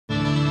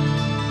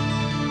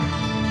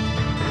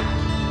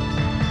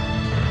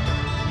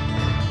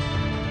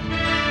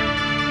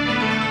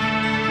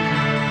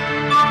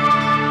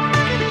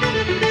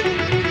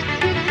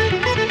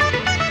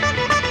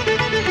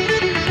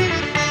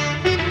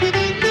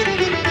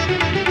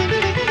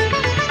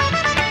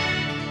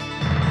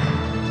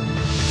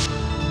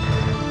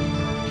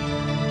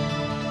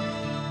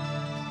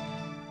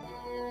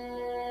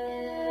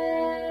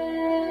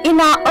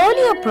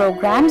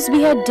programs,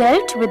 we had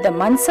dealt with the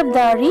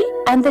Mansabdari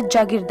and the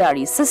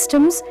Jagirdari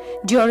systems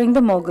during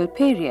the Mughal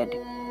period.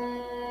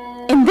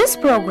 In this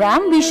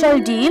program, we shall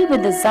deal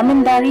with the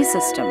Zamindari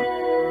system.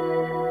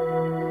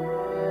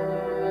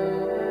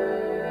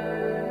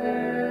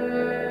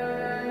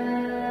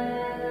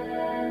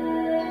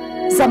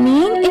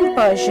 Zameen in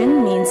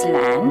Persian means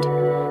land,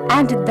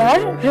 and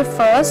Dar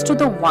refers to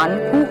the one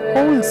who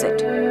holds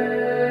it.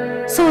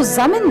 So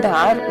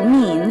Zamindar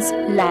means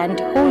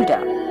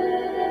landholder.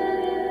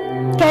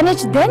 Can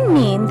it then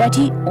mean that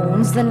he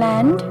owns the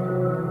land?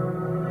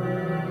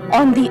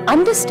 On the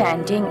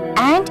understanding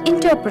and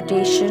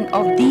interpretation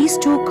of these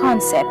two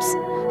concepts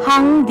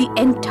hung the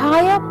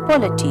entire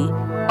polity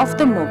of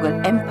the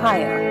Mughal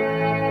Empire.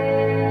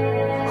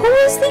 Who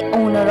is the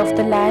owner of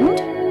the land?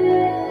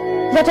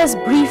 Let us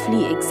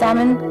briefly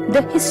examine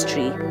the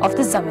history of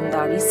the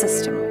Zamindari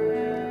system.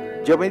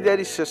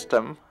 Zamindari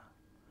system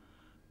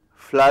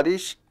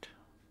flourished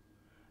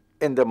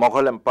in the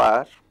Mughal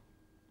Empire,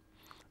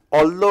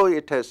 although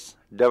it has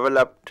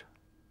developed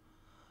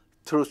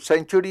through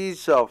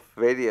centuries of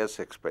various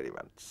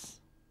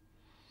experiments.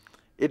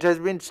 It has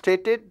been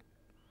stated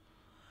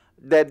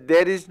that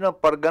there is no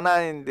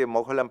Pargana in the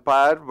Mughal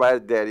Empire where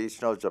there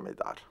is no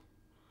Zamindar.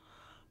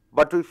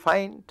 But we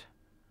find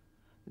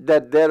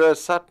that there are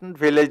certain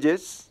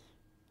villages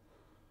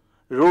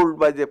ruled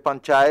by the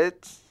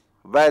panchayats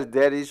where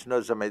there is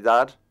no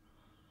Zamindar,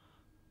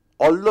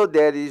 although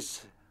there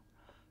is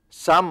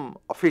some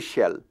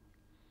official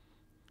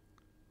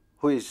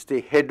who is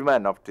the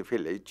headman of the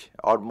village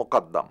or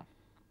Muqaddam.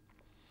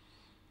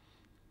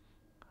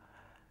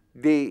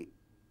 The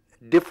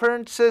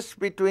differences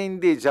between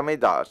the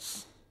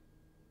Zamindars,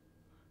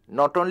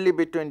 not only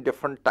between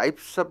different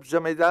types of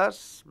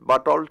Zamindars,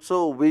 but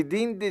also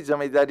within the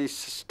Zamindari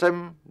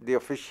system, the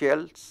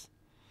officials,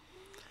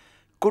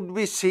 could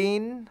be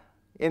seen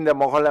in the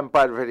Mughal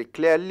Empire very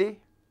clearly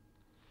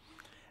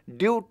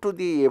due to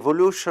the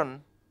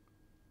evolution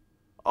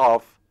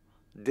of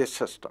this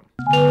system.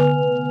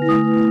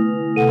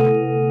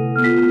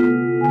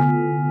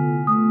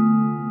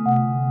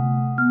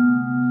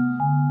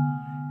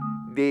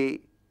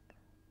 The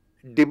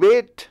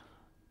debate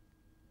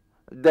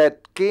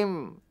that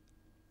came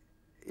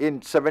in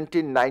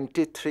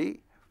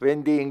 1793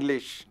 when the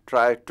English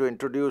tried to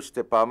introduce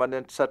the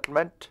permanent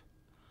settlement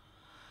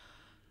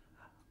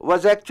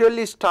was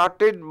actually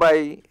started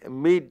by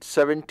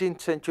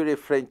mid-17th century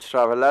French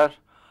traveller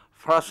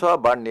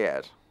François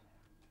Bernier.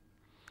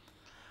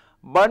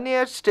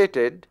 Bernier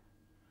stated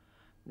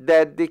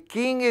that the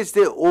king is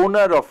the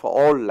owner of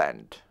all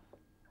land.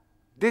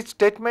 This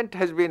statement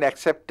has been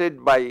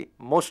accepted by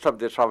most of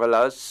the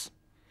travellers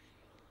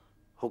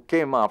who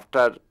came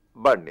after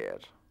Bernier.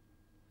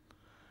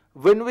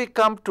 When we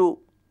come to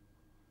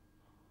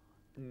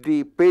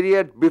the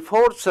period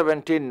before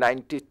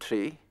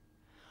 1793,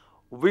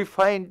 we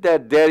find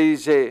that there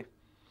is a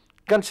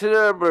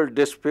considerable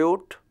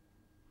dispute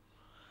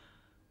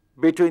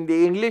between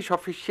the English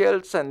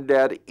officials and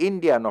their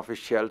Indian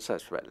officials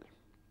as well.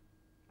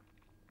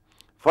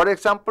 For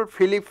example,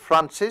 Philip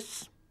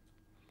Francis,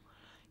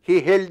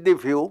 he held the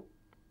view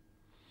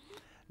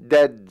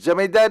that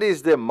Zamindar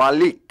is the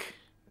Malik,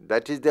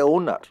 that is the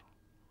owner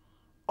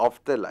of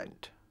the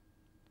land.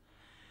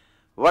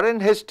 Warren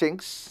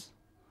Hastings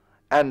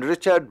and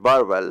Richard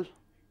Burwell,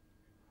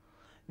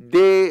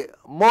 they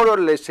more or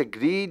less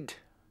agreed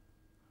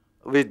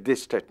with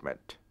this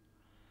statement.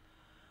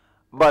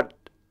 But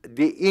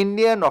the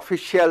Indian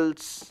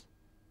officials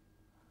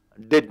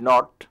did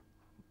not,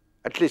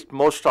 at least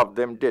most of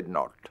them did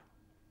not.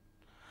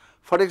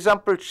 For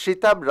example,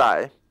 Shitab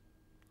Rai,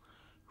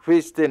 who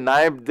is the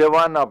Naib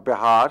Dewan of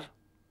Bihar,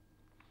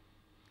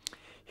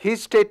 he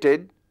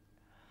stated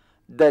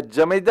that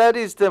Zamindar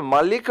is the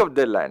Malik of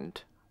the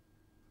land.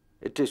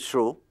 It is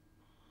true,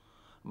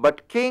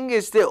 but king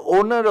is the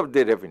owner of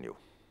the revenue.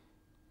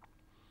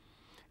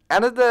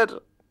 Another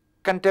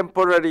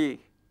contemporary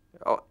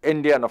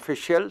Indian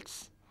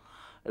officials,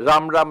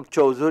 Ram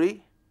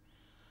Chaudhuri,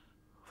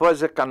 who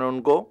was a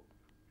Kanungo,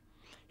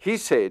 he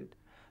said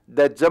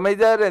that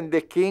Zamindar and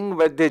the king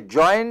were the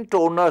joint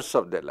owners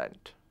of the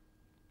land.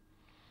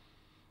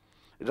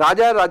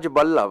 Raja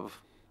Rajaballabh,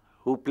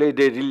 who played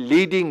a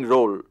leading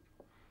role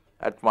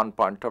at one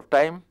point of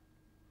time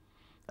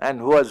and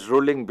who was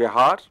ruling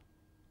Bihar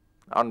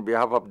on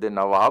behalf of the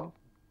Nawab,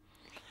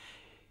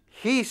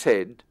 he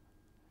said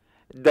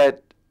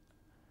that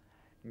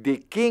the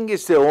king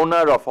is the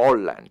owner of all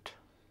land.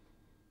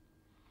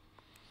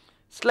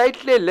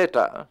 Slightly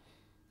later,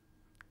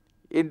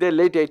 in the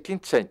late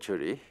 18th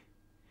century,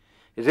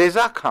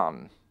 Reza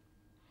Khan,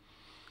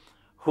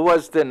 who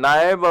was the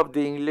Naib of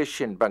the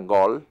English in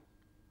Bengal,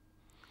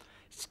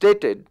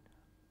 stated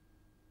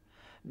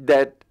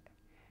that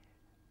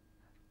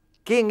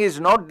king is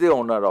not the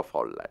owner of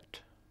all land.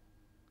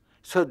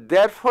 So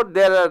therefore,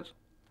 there are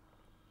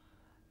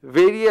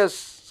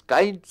various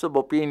kinds of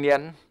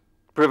opinion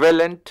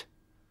prevalent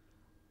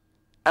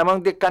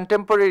among the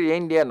contemporary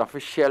Indian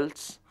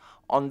officials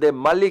on the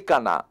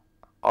Malikana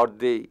or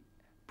the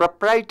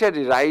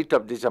proprietary right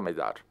of the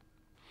Zamindar.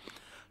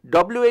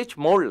 W.H.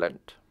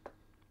 Moreland,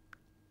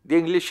 the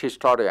English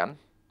historian,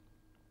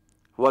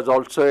 who was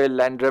also a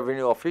land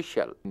revenue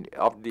official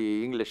of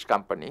the English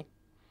company,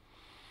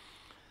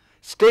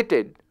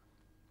 stated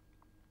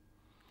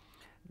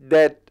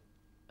that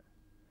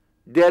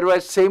there were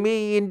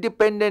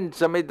semi-independent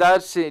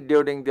zamindars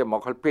during the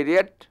Mughal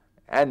period,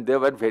 and they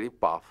were very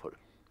powerful.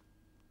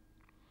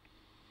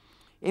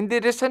 In the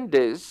recent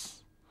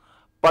days,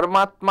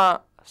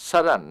 Paramatma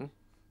Saran,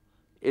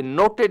 a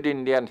noted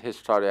Indian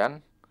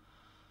historian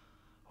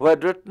who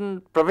had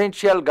written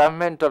Provincial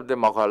Government of the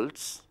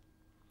Mughals,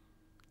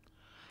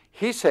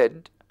 he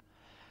said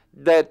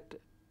that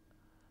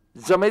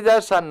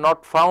zamindars are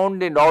not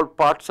found in all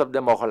parts of the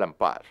Mughal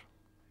Empire,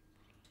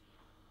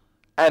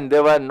 and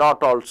they were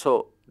not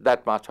also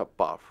that much of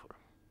powerful.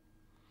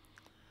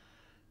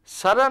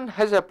 Saran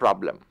has a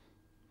problem.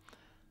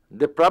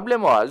 The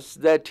problem was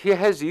that he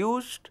has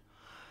used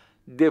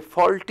the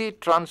faulty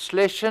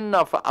translation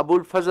of Abul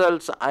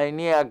Fazl's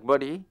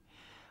Aini-Akbari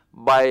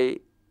by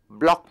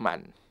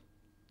Blockman,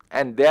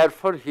 and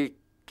therefore he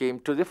came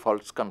to the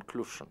false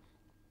conclusion.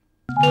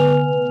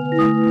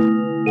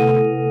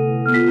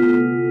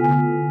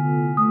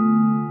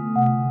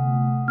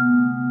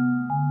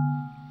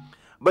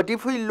 But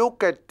if we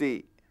look at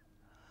the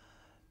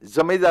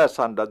zamindars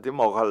under the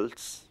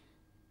Mughals,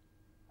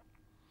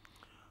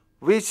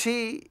 we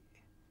see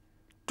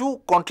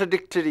two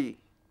contradictory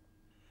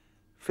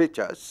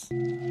features.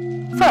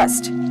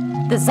 First,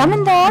 the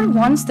zamindar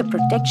wants the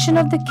protection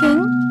of the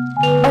king,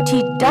 but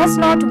he does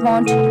not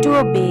want to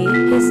obey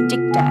his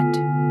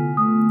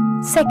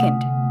diktat. Second,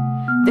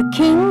 the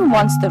king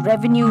wants the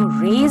revenue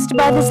raised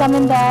by the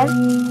zamindar,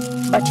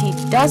 but he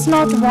does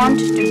not want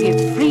to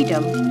give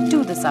freedom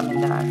to the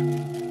zamindar.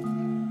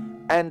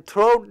 And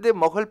throughout the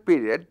Mughal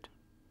period,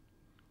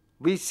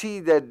 we see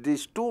that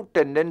these two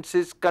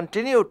tendencies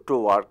continue to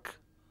work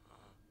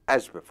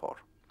as before.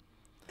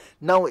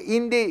 Now,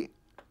 in the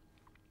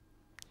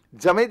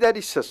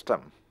Zamindari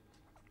system,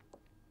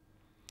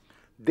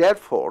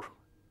 therefore,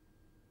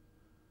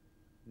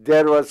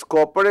 there was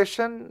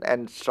cooperation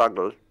and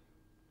struggle,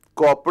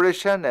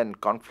 cooperation and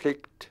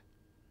conflict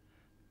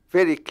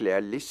very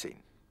clearly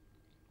seen.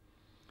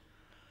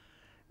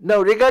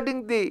 Now,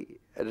 regarding the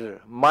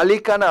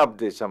Malikana of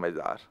the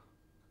zamindar,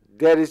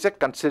 there is a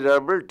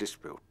considerable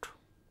dispute.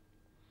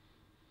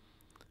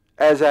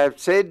 As I have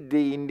said,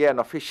 the Indian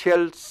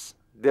officials,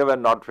 they were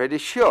not very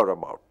sure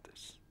about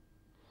this.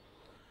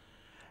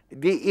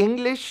 The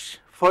English,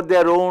 for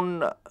their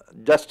own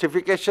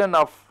justification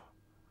of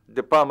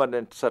the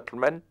permanent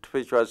settlement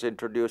which was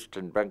introduced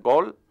in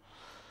Bengal,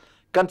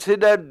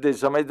 considered the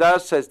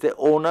zamindars as the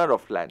owner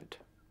of land.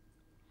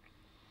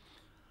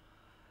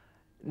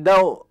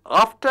 Now,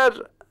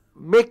 after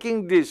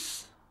making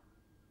this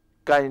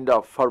kind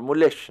of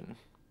formulation,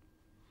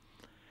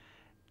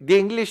 the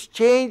English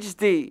changed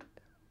the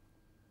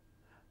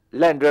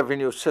land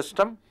revenue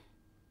system.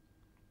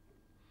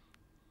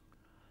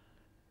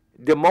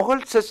 The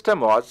Mughal system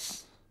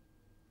was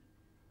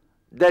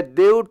that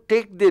they would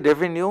take the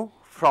revenue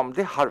from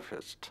the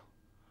harvest,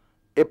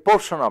 a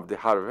portion of the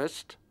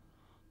harvest,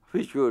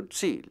 which we would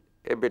see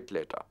a bit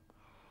later.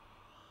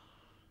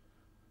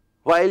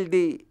 While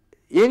the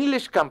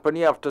English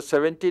company after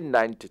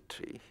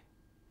 1793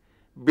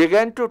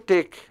 began to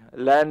take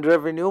land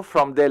revenue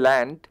from the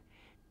land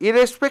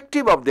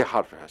irrespective of the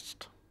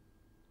harvest.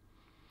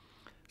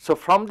 So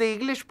from the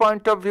English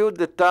point of view,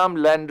 the term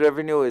land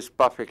revenue is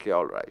perfectly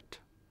all right.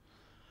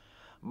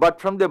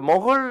 But from the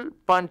Mughal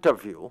point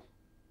of view,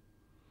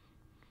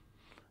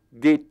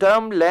 the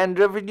term land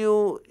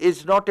revenue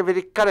is not a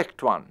very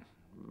correct one,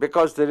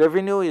 because the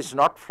revenue is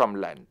not from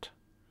land,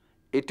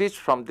 it is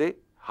from the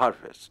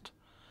harvest.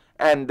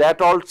 And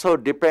that also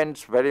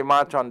depends very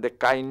much on the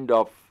kind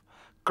of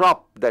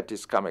crop that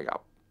is coming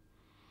up.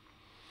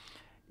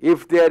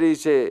 If there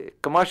is a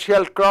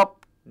commercial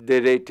crop,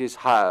 the rate is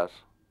higher.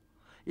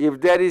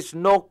 If there is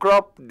no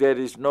crop, there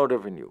is no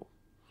revenue.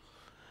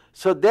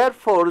 So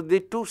therefore, the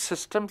two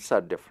systems are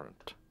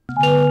different.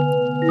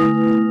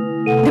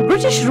 The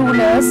British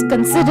rulers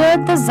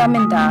considered the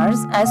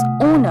zamindars as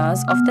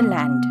owners of the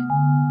land,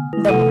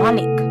 the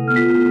Malik.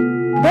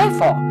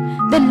 Therefore,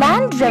 the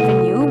land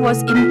revenue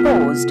was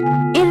imposed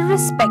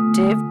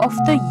irrespective of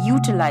the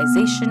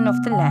utilization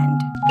of the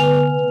land.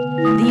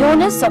 The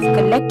onus of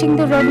collecting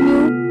the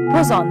revenue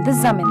was on the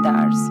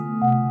zamindars.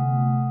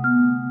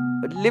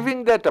 But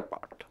leaving that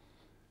apart,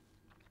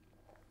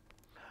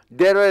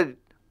 there were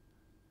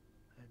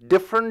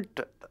different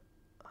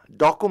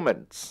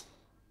documents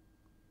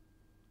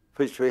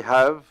which we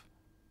have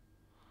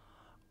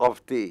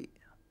of the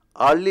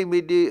early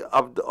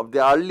of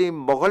the early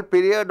Mughal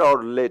period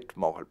or late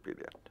Mughal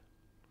period.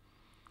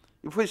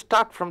 If we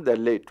start from the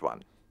late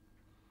one,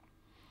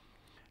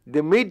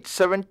 the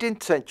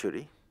mid-17th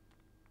century,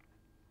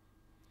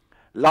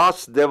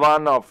 last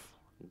Dewan of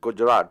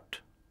Gujarat,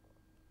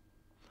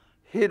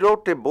 he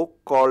wrote a book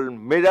called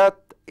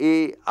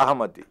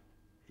Mirat-e-Ahmadi.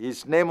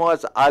 His name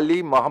was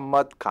Ali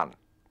Muhammad Khan.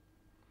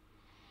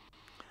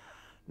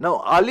 Now,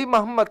 Ali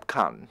Muhammad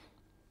Khan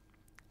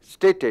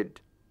stated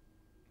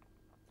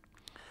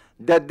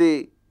that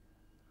the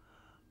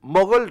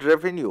Mughal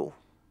revenue,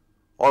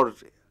 or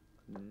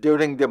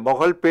during the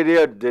Mughal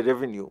period the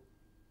revenue,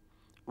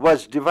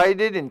 was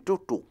divided into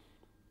two.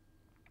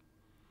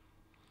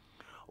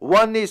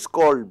 One is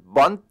called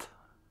Banth,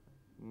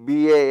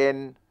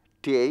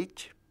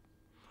 B-A-N-T-H,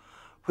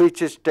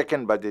 which is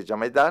taken by the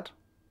Zamindar.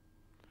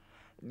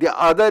 The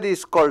other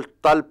is called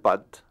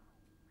Talpad,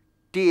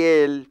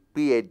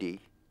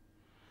 T-A-L-P-A-D,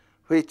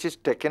 which is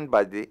taken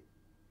by the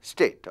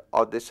state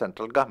or the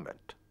central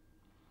government.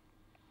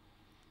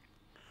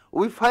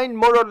 We find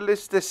more or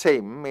less the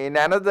same in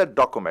another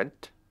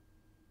document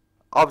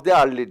of the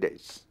early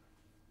days.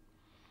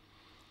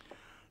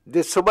 The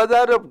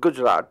Subadar of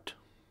Gujarat,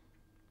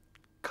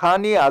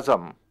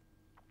 Khan-e-Azam,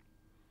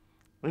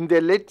 in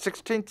the late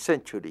 16th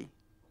century,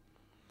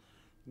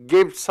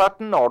 gave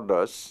certain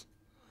orders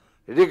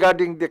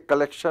regarding the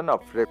collection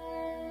of revenue.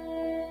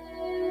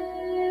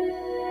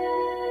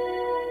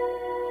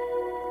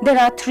 There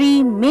are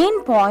three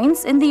main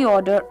points in the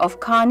order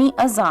of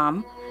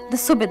Khan-e-Azam, the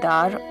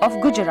Subadar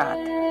of Gujarat.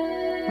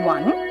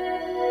 1.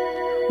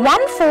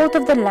 1/4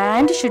 of the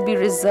land should be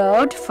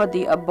reserved for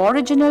the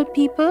aboriginal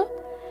people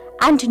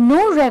and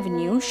no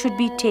revenue should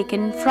be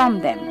taken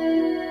from them.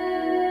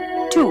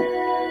 2.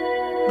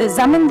 The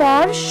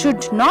Zamindar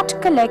should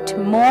not collect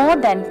more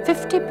than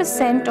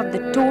 50% of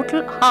the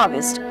total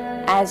harvest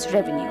as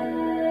revenue.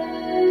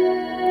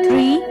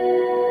 3.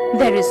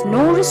 There is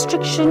no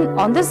restriction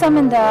on the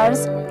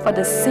Zamindars for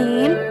the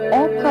sale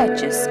or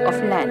purchase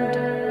of land.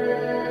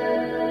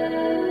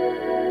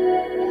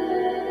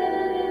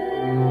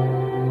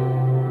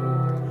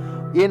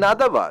 In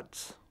other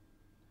words,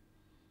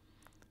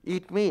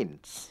 it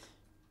means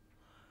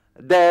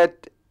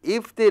that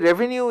if the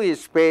revenue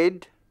is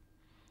paid,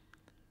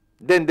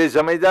 then the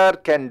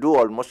Zamindar can do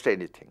almost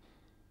anything.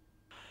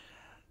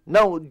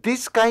 Now,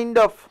 this kind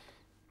of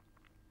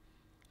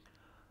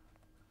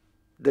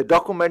the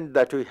document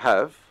that we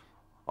have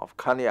of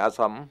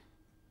Khan-e-Azam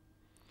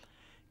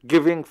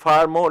giving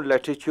far more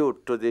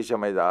latitude to the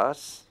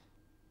Zamindars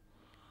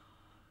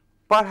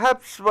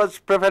perhaps was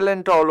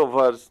prevalent all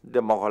over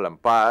the Mughal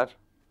Empire.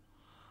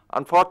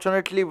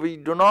 Unfortunately, we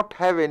do not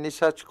have any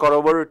such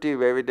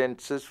corroborative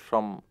evidences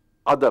from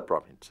other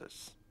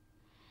provinces.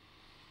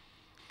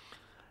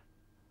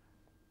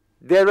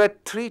 There were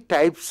three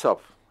types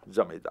of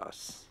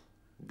Zamindars.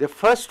 The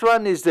first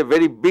one is the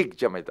very big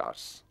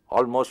Zamindars,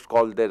 almost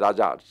called the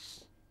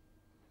Rajas.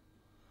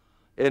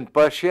 In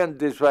Persian,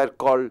 these were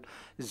called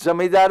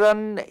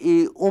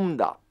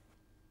Zamindaran-e-Umda,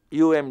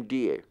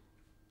 U-M-D-A.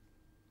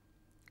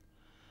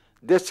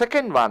 The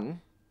second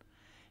one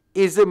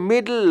is a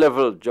middle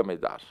level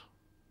Zamindar,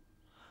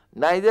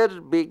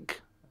 neither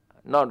big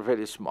nor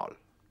very small.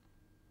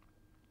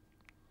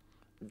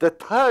 The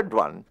third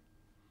one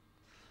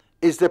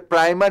is the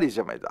primary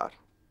Zamindar.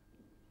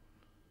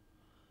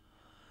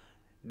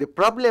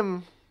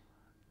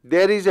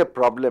 There is a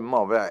problem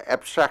of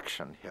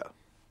abstraction here.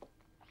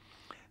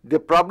 The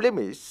problem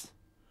is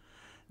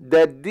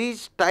that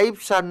these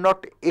types are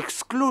not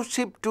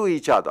exclusive to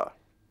each other.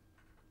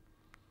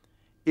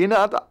 In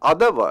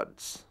other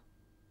words,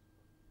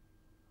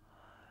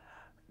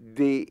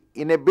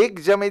 in a big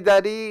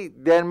Zamindari,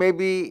 there may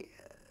be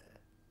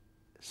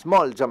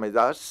small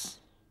Zamindars.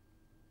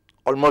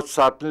 Almost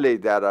certainly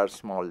there are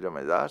small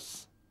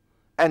Zamindars.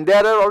 And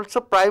there are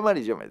also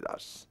primary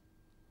Zamindars.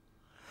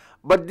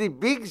 But the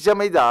big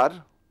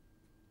Zamindar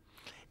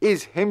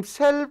is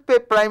himself a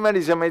primary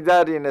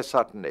Zamindar in a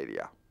certain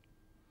area.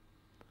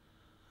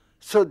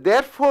 So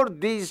therefore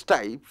these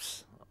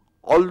types,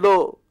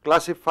 although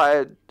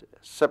classified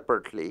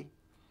separately,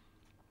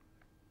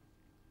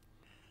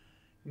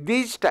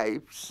 these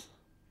types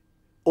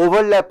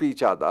overlap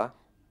each other,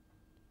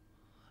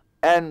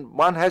 and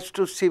one has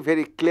to see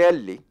very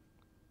clearly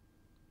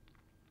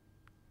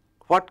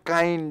what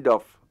kind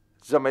of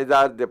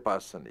Zamindar the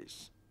person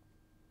is.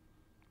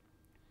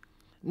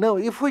 Now,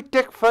 if we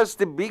take first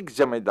the big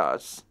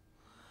Zamindars,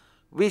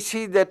 we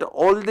see that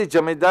all the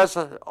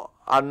Zamindars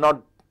are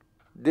not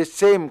the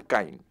same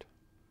kind.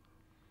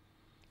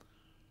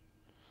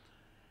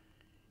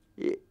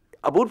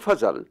 Abul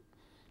Fazl,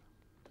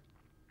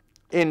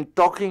 in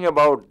talking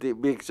about the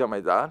big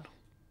Zamindar,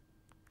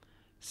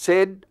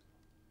 said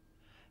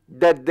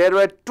that there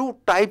were two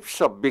types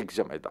of big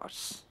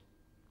Zamindars.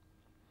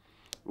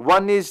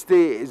 One is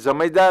the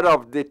Zamindar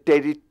of the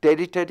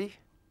territory.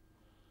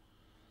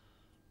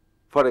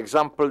 For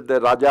example, the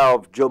Raja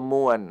of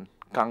Jammu and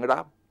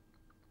Kangra.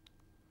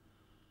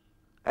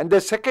 And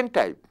the second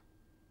type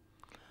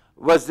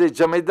was the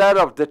Zamindar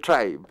of the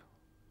tribe,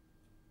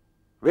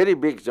 very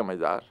big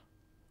Zamindar,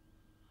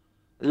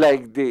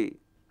 like the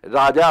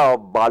Raja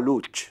of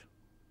Baluch.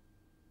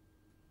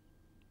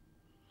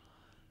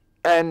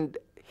 And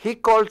he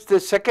calls the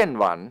second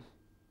one,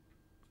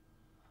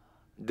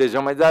 the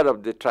Zamindar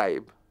of the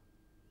tribe,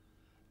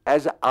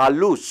 as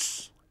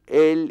Alus,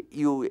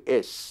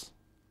 L-U-S.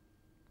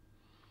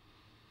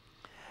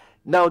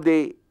 Now,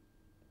 the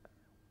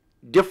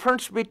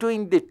difference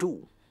between the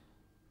two,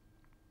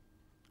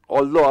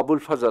 although Abul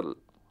Fazl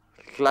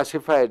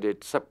classified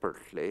it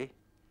separately,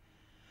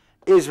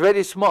 is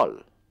very small.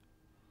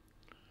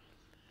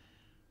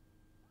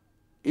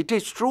 It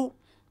is true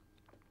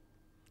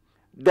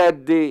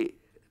that the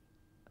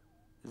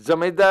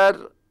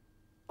Zamindar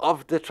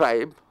of the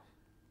tribe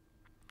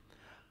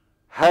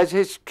has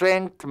his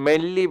strength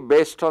mainly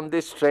based on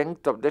the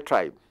strength of the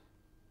tribe.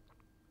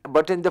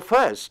 But in the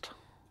first,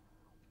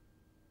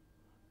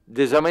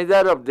 the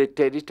Zamindar of the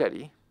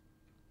territory,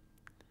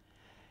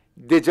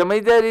 the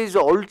Zamindar is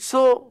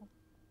also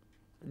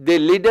the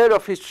leader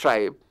of his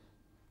tribe,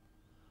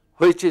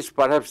 which is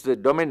perhaps the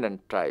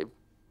dominant tribe,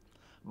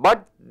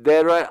 but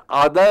there are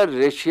other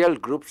racial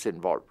groups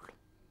involved.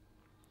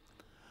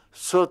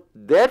 So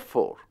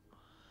therefore,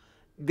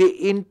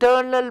 the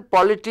internal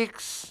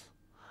politics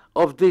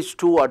of these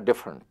two are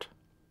different.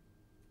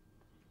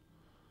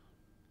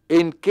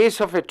 In case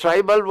of a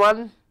tribal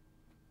one,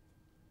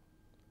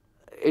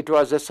 it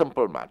was a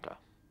simple matter.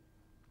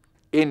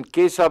 In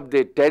case of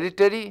the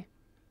territory,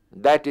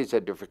 that is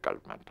a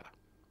difficult matter.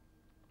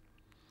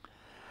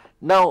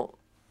 Now,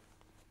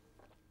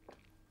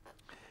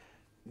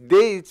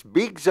 these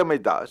big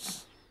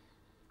zamindars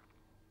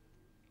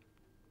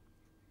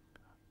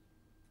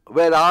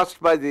were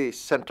asked by the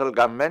central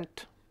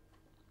government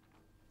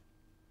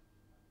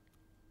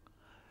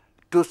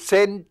to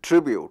send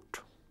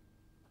tribute,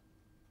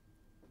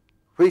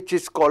 which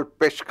is called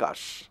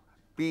Peshkash,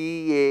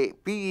 P-E-S-H-K-S-H,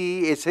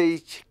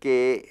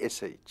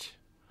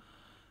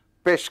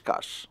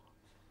 Peshkash.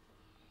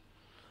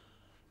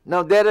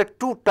 Now there are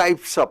two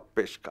types of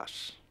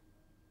Peshkash.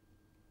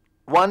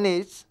 One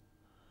is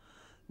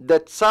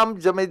that some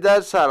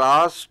zamindars are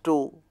asked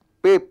to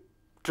pay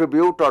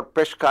tribute or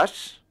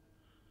Peshkash,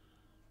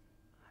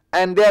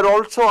 and they are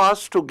also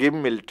asked to give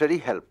military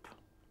help.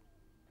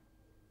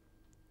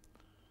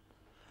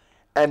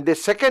 And the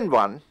second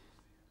one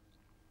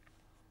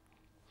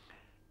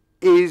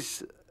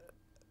is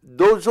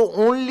those who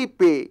only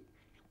pay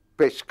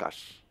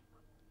Peshkash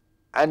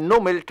and no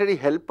military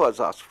help was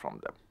asked from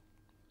them.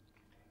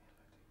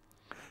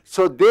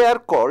 So they are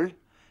called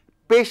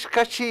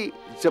Peshkashi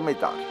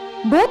Zamindar.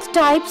 Both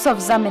types of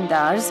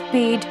zamindars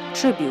paid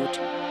tribute,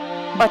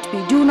 but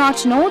we do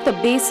not know the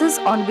basis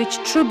on which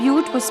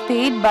tribute was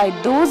paid by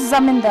those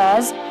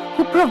zamindars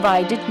who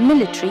provided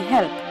military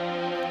help.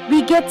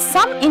 We get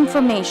some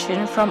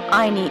information from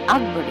Aini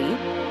Akbari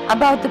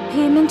about the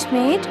payment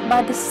made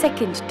by the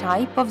second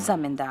type of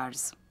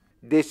zamindars.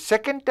 The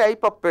second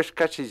type of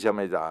Peshkashi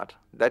Zamindar,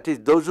 that is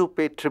those who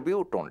pay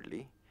tribute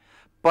only,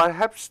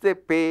 perhaps they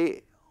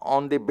pay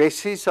on the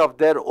basis of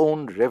their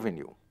own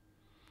revenue,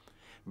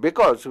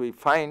 because we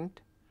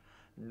find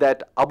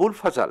that Abul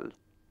Fazal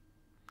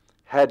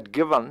had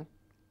given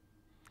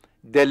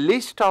the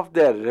list of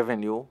their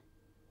revenue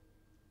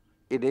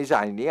in his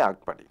Aini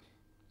Akbari.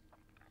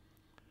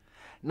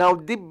 Now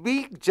the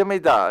big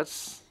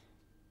Zamindars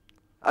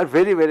are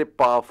very, very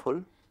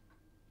powerful.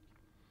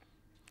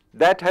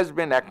 That has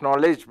been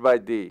acknowledged by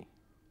the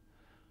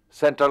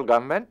central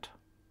government.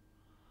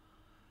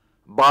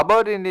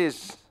 Babur in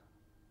his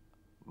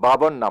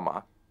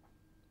Baburnama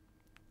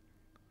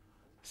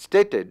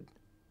stated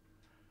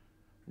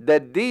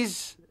that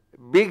these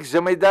big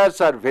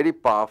zamindars are very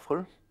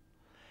powerful.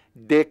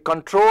 They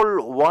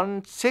control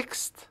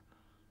 1/6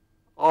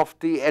 of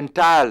the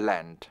entire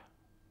land.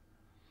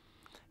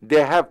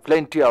 They have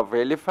plenty of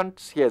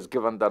elephants, he has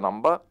given the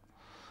number,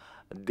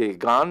 the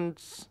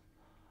guns,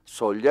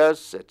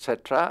 soldiers,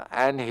 etc.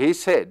 And he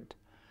said,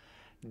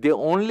 the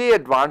only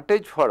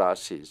advantage for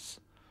us is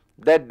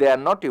that they are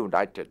not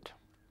united.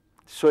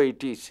 So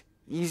it is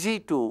easy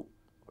to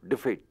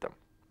defeat them.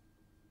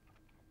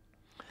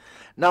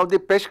 Now the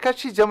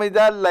Peshkashi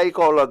Zamindar, like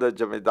all other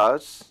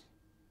Zamindars,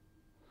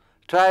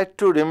 tried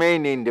to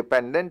remain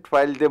independent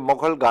while the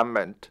Mughal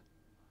government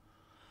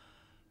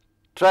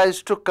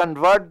tries to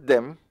convert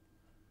them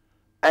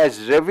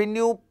as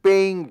revenue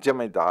paying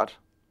Zamindar,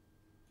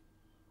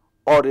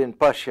 or in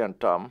Persian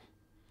term,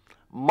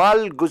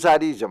 Mal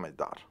Guzari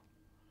Zamindar.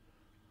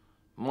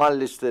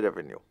 Mal is the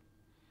revenue.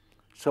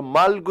 So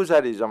Mal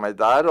Guzari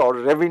Zamindar or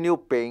revenue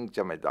paying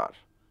Zamindar.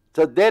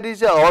 So there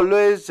is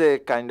always a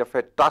kind of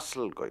a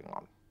tussle going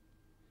on.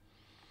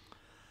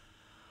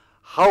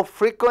 How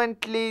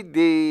frequently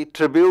the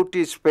tribute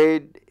is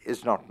paid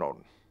is not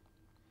known.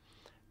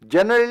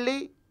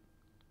 Generally,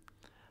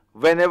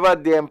 whenever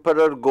the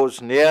emperor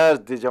goes near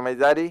the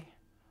Zamindari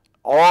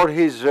or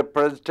his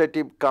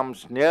representative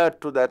comes near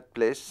to that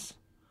place,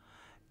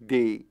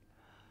 the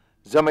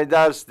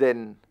Zamindars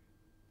then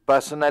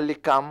personally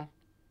come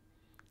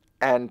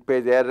and pay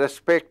their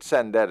respects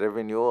and their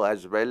revenue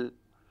as well,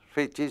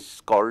 which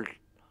is called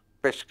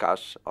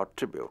Peshkash or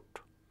tribute.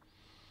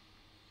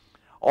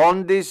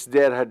 On this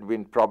there had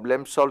been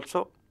problems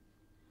also.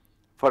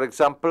 For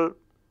example,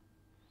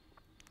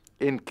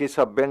 in case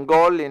of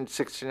Bengal in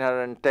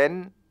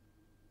 1610,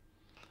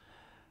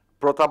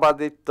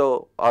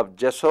 Protapaditya of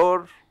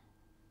Jessore,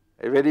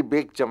 a very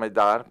big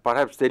Zamindar,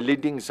 perhaps the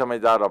leading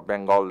Zamindar of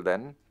Bengal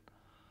then,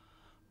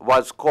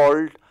 was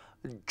called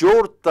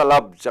Jor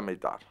Talab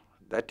Zamindar,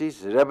 that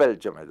is rebel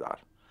Zamindar,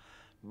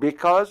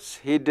 because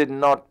he did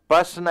not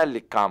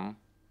personally come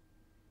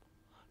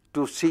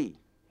to see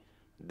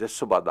the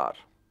Subadar.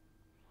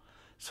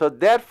 So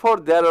therefore,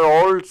 there are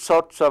all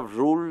sorts of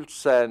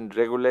rules and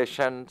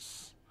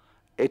regulations,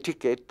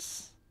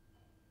 etiquettes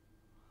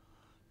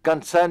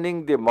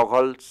concerning the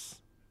Mughals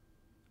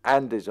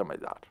and the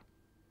Zamindar.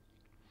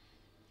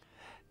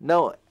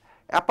 Now,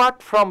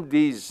 apart from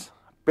these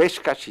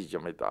Peshkashi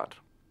Zamindar,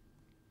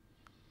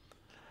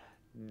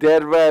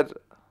 there were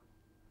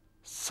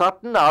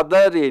certain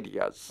other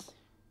areas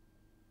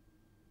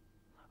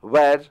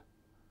where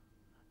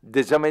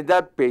the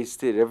Zamindar pays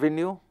the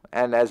revenue,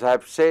 and as I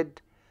have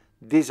said,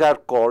 these are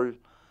called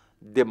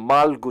the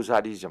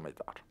Malguzari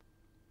Zamindar.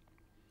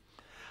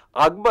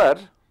 Akbar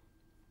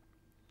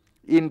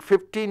in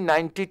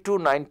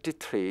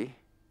 1592-93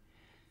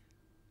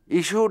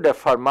 issued a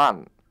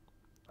farman,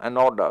 an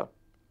order,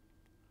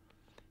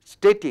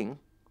 stating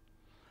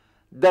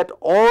that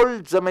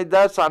all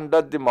Zamindars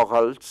under the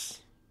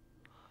Mughals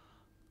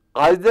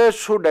either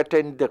should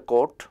attend the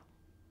court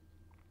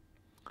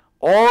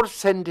or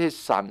send his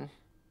son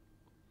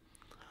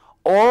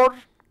or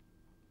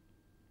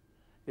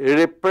a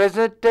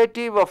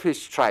representative of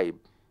his tribe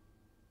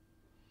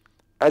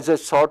as a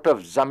sort of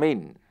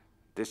zamin,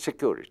 the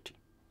security.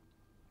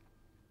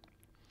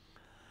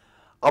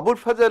 Abul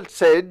Fazl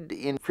said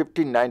in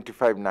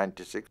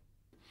 1595-96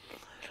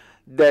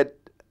 that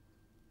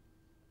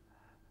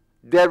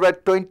there were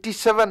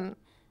 27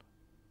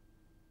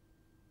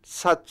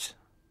 such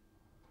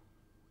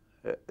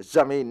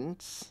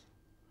zamins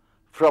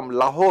from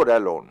Lahore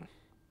alone.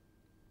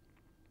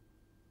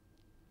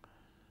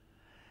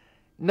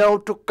 Now,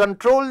 to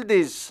control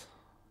these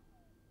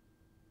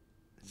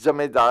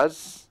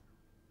zamindars,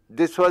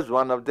 this was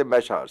one of the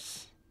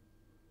measures.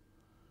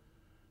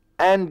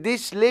 And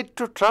this led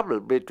to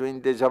trouble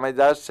between the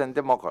zamindars and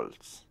the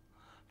Mughals.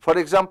 For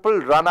example,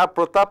 Rana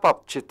Pratap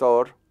of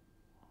Chittor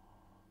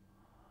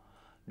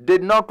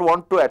did not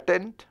want to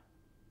attend,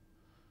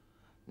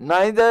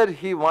 neither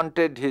he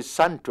wanted his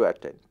son to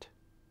attend.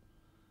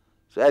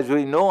 So as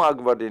we know,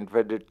 Akbar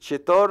invaded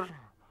Chittor,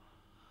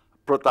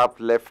 Pratap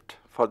left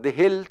for the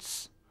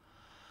hills,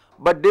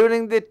 but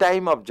during the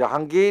time of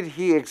Jahangir,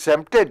 he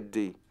exempted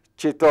the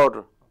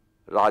Chittor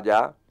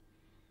Raja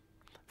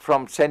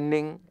from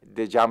sending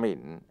the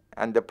Jamin,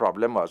 and the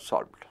problem was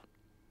solved.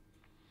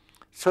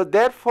 So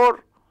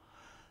therefore,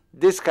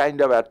 this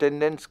kind of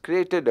attendance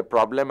created a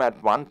problem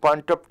at one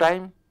point of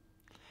time.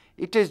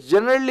 It is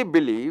generally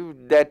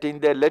believed that in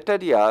the later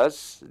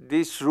years,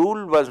 this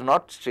rule was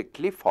not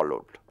strictly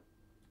followed.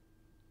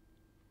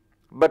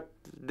 But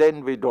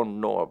then we don't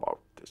know about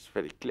this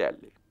very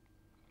clearly.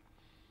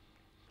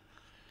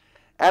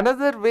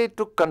 Another way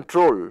to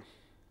control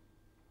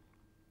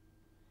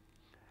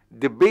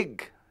the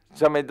big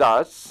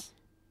zamindars,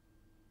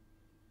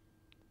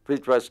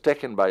 which was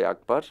taken by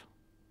Akbar,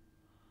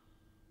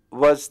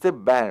 was the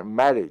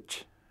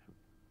marriage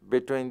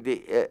between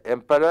the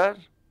emperor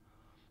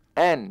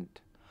and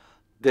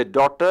the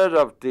daughter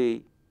of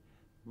the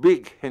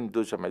big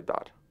Hindu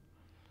zamindar.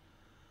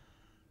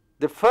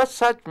 The first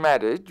such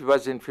marriage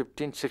was in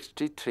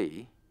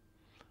 1563,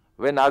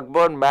 when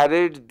Akbar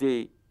married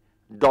the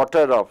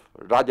daughter of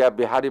Raja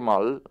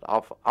Biharimal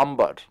of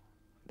Amber,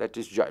 that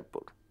is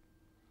Jaipur.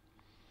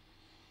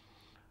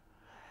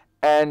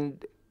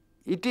 And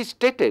it is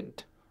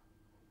stated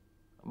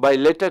by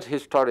later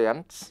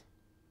historians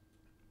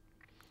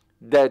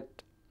that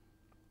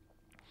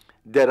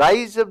the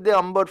rise of the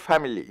Amber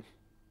family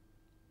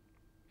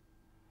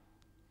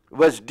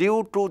was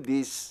due to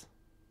this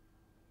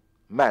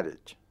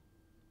marriage.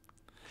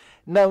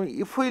 Now,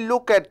 if we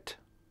look at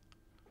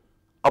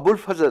Abul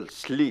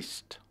Fazl's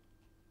list,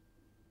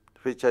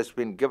 which has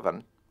been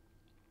given,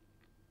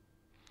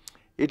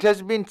 it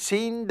has been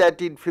seen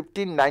that in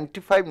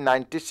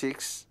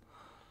 1595-96,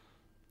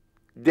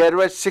 there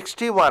were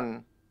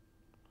 61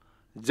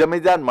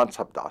 Zamindar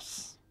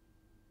Mansabdars.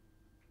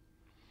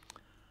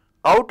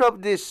 Out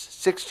of this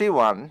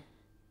 61,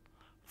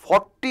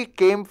 40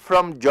 came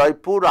from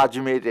Jaipur,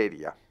 Ajmer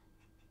area.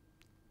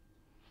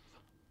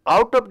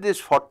 Out of this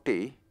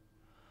 40,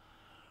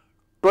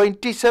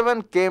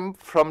 27 came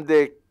from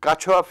the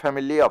Kachua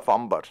family of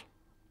Amber.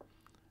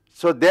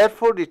 So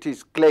therefore, it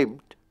is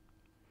claimed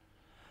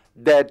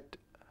that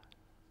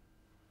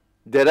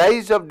the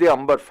rise of the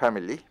Amber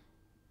family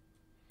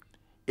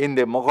in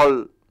the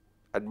Mughal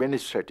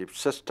administrative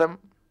system,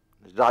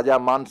 Raja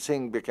Man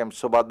Singh became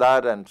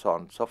Subadar and so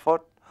on and so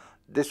forth,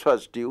 this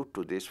was due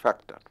to this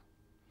factor.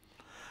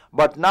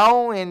 But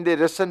now in the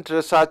recent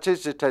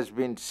researches, it has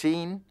been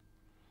seen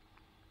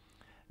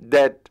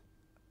that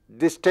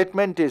this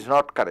statement is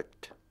not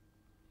correct.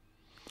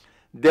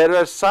 There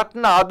are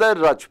certain other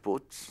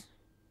Rajputs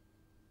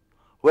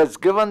who has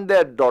given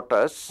their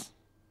daughters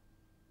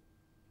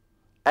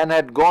and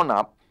had gone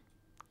up,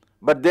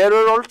 but there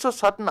were also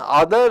certain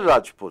other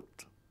Rajput,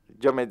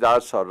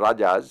 Jamidars or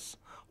Rajas,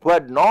 who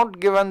had not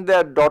given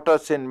their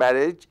daughters in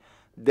marriage,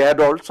 they had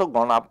also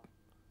gone up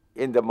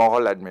in the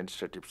Mughal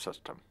administrative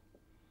system.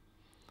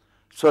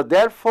 So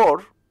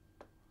therefore,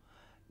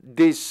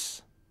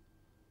 this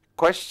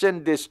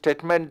question this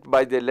statement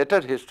by the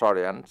later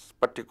historians,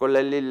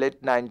 particularly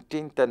late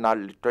 19th and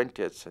early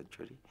 20th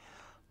century.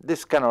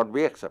 This cannot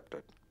be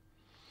accepted.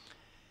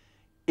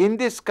 In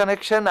this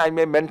connection, I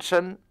may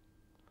mention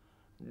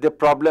the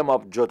problem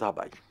of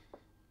Jodhabai.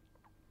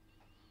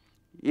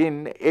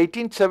 In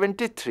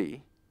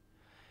 1873,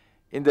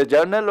 in the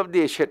Journal of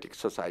the Asiatic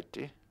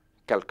Society,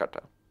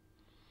 Calcutta,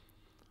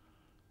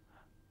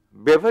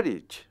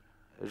 Beveridge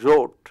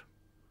wrote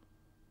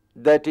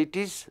that it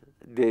is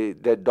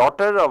the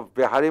daughter of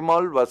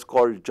Biharimal was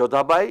called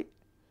Jodhabai,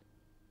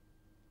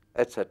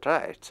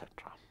 etc., etc.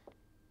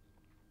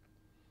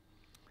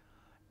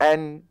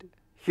 And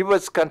he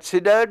was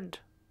considered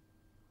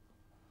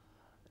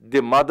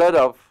the mother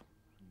of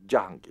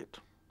Jahangir.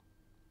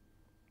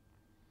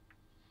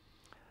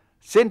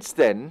 Since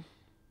then,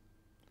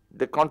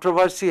 the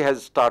controversy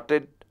has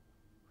started,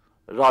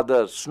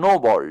 rather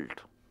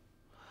snowballed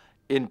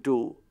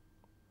into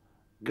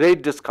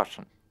great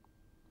discussion.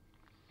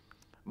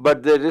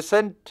 But the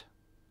recent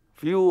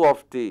view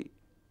of the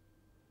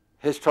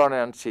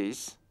historians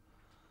is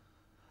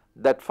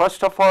that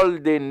first of all,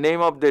 the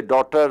name of the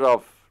daughter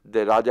of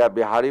the Raja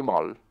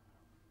Biharimal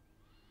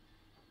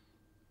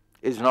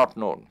is not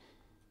known.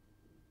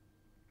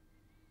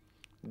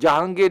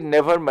 Jahangir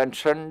never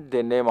mentioned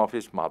the name of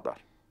his mother.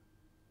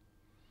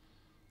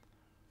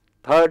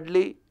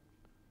 Thirdly,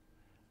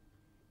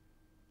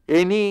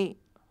 any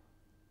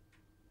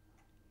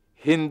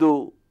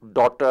Hindu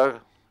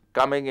daughter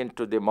coming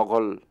into the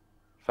Mughal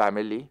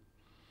family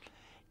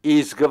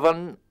is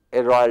given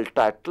a royal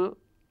title,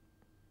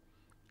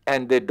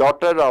 and the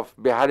daughter of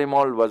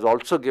Biharimal was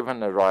also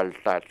given a royal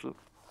title,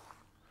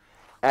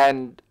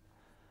 and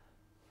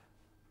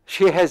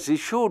she has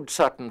issued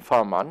certain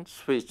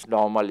firmans, which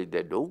normally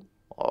they do,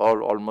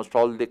 or almost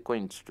all the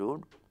queens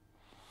do.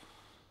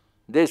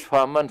 These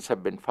firmans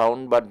have been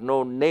found, but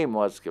no name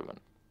was given.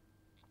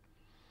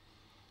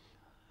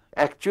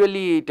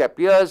 Actually, it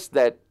appears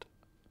that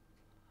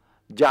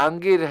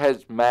Jahangir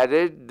has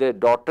married the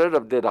daughter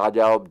of the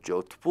Raja of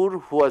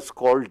Jodhpur, who was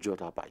called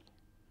Jodhabai.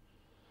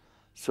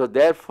 So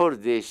therefore,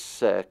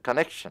 this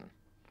connection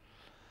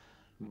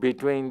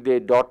between the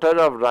daughter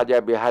of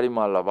Raja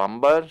Biharimal of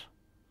Amber,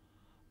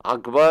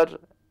 Akbar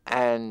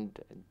and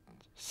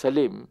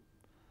Salim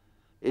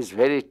is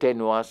very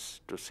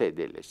tenuous, to say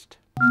the least.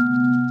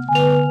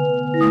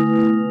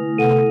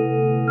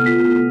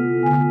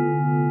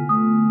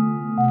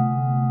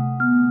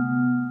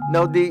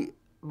 Now the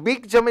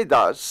big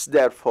Zamindars,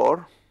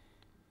 therefore,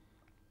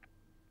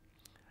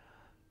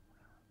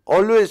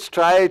 always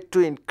tried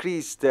to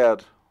increase their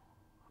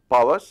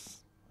powers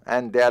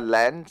and their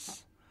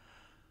lands.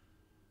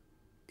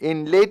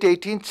 In late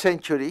 18th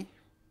century,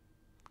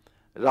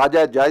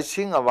 Raja Jai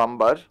Singh of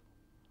Amber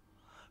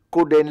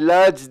could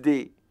enlarge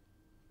the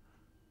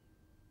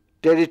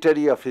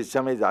territory of his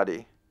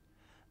Zamindari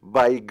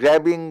by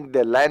grabbing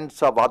the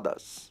lands of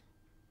others.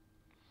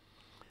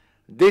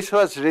 This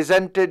was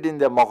resented in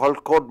the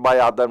Mughal court by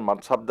other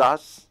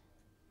Mansabdars,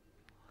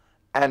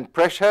 and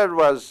pressure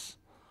was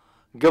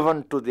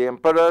given to the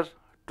emperor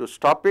to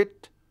stop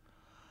it,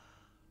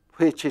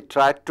 which he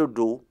tried to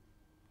do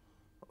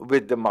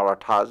with the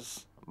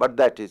Marathas, but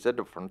that is a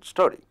different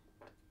story.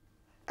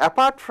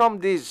 Apart from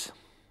these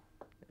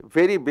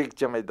very big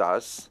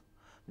Zamindars,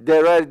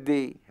 there are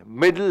the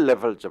middle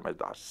level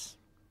Zamindars.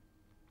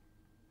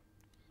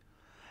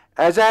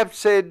 As I have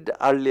said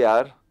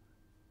earlier,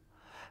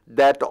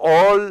 that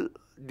all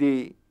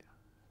the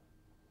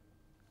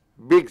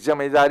big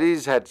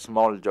Zamindaris had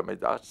small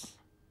Zamindars,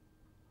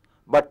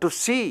 but to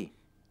see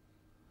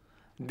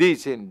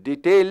these in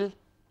detail,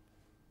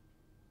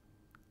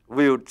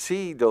 we would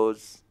see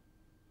those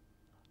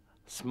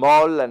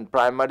small and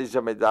primary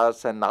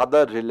Zamindars and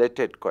other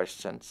related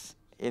questions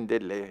in the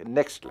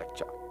next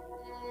lecture.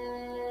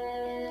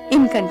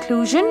 In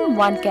conclusion,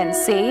 one can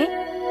say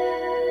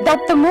that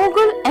the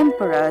Mughal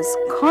emperors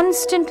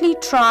constantly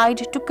tried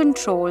to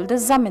control the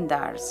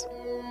Zamindars.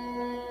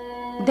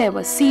 There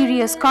were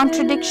serious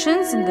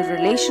contradictions in the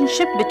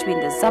relationship between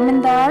the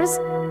Zamindars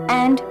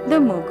and the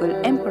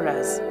Mughal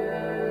emperors.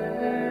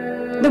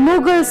 The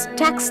Mughals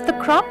taxed the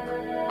crop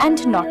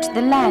and not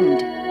the land,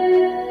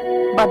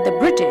 but the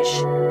British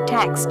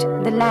taxed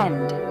the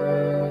land.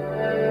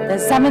 The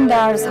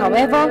Zamindars,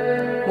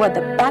 however, were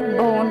the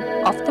backbone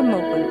of the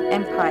Mughal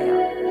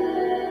Empire.